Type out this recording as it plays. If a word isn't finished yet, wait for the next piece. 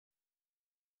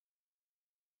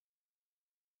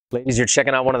Ladies, you're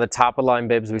checking out one of the top of the line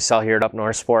bibs we sell here at Up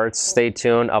North Sports. Stay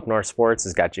tuned. Up North Sports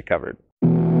has got you covered.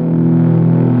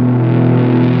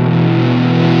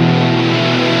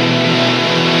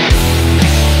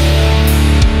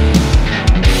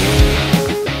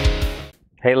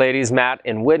 Hey ladies, Matt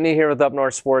and Whitney here with Up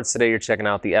North Sports. Today you're checking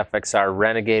out the FXR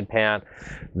Renegade Pant.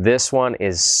 This one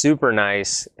is super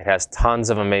nice. It has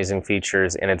tons of amazing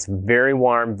features and it's very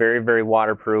warm, very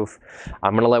waterproof.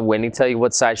 I'm going to let Whitney tell you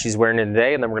what size she's wearing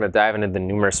today, and then we're going to dive into the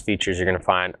numerous features you're going to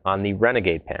find on the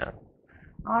Renegade Pant.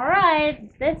 All right,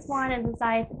 this one is a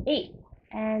size 8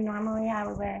 and normally I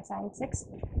would wear a size 6.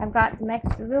 I've got some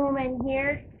extra room in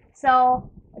here.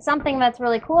 So something that's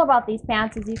really cool about these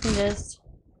pants is you can just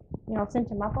cinch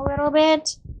them up a little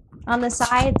bit on the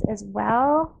sides as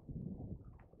well.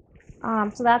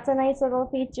 So that's a nice little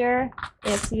feature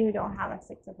if you don't have a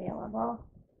 6 available.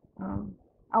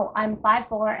 Oh, I'm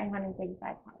 5'4" and 135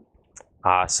 pounds.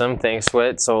 Awesome, thanks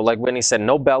Whit. So like Whitney said,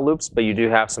 no belt loops, but you do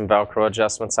have some Velcro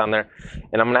adjustments on there.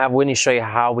 And I'm gonna have Whitney show you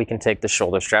how we can take the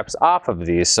shoulder straps off of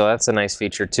these. So that's a nice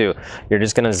feature too. You're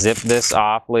just gonna zip this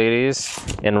off, ladies,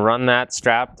 and run that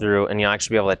strap through, and you'll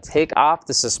actually be able to take off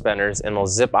the suspenders and they'll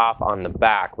zip off on the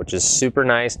back, which is super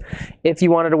nice. If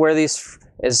you wanted to wear these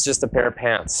as just a pair of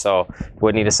pants, so if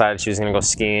Whitney decided she was gonna go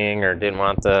skiing or didn't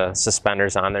want the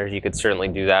suspenders on there, you could certainly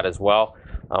do that as well.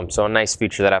 So a nice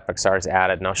feature that FXR has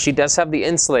added. Now she does have the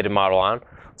insulated model on,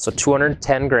 so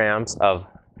 210 grams of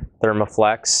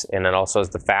Thermoflex, and it also has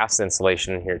the fast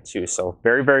insulation in here too. So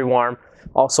very warm,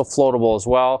 also floatable as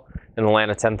well. In the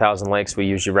land of 10,000 lakes, we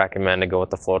usually recommend to go with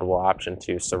the floatable option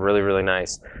too. So really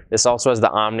nice. This also has the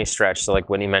Omni stretch. So like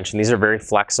Whitney mentioned, these are very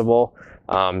flexible.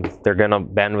 They're gonna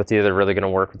bend with you. They're really gonna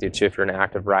work with you too if you're an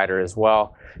active rider as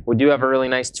well. We do have a really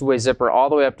nice two-way zipper all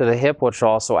the way up to the hip, which will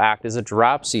also act as a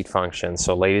drop seat function.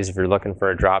 So ladies, if you're looking for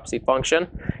a drop seat function,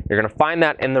 you're gonna find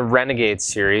that in the Renegade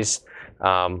series,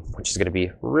 which is gonna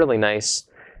be really nice.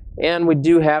 And we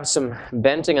do have some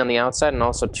venting on the outside and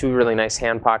also 2 really nice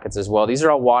hand pockets as well. These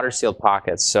are all water sealed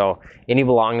pockets, so any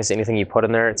belongings, anything you put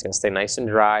in there, it's gonna stay nice and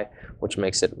dry, which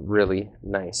makes it really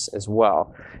nice as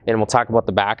well. And we'll talk about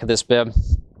the back of this bib.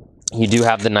 You do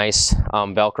have the nice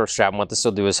Velcro strap, and what this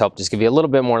will do is help just give you a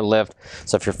little bit more lift.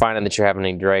 So if you're finding that you're having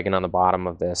any dragging on the bottom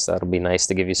of this, that'll be nice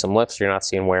to give you some lift so you're not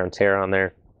seeing wear and tear on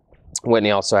there.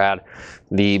 Whitney also had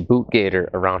the boot gaiter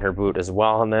around her boot as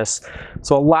well on this.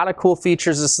 So a lot of cool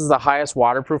features. This is the highest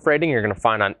waterproof rating you're going to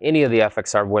find on any of the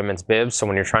FXR women's bibs. So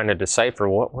when you're trying to decipher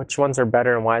which ones are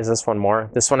better and why is this one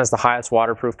more, this one has the highest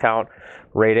waterproof count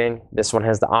rating. This one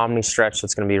has the Omni stretch, so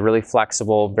it's going to be really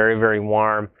flexible, very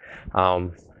warm,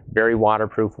 very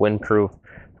waterproof, windproof.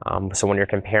 So when you're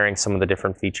comparing some of the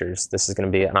different features, this is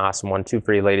going to be an awesome one too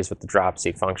for you ladies with the drop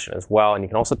seat function as well. And you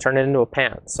can also turn it into a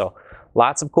pant. So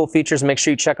lots of cool features. Make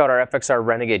sure you check out our FXR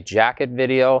Renegade jacket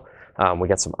video. We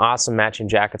got some awesome matching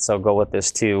jackets that'll go with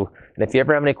this too. And if you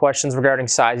ever have any questions regarding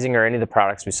sizing or any of the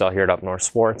products we sell here at Up North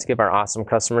Sports, give our awesome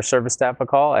customer service staff a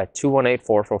call at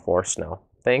 218-444-SNOW.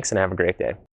 Thanks and have a great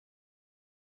day.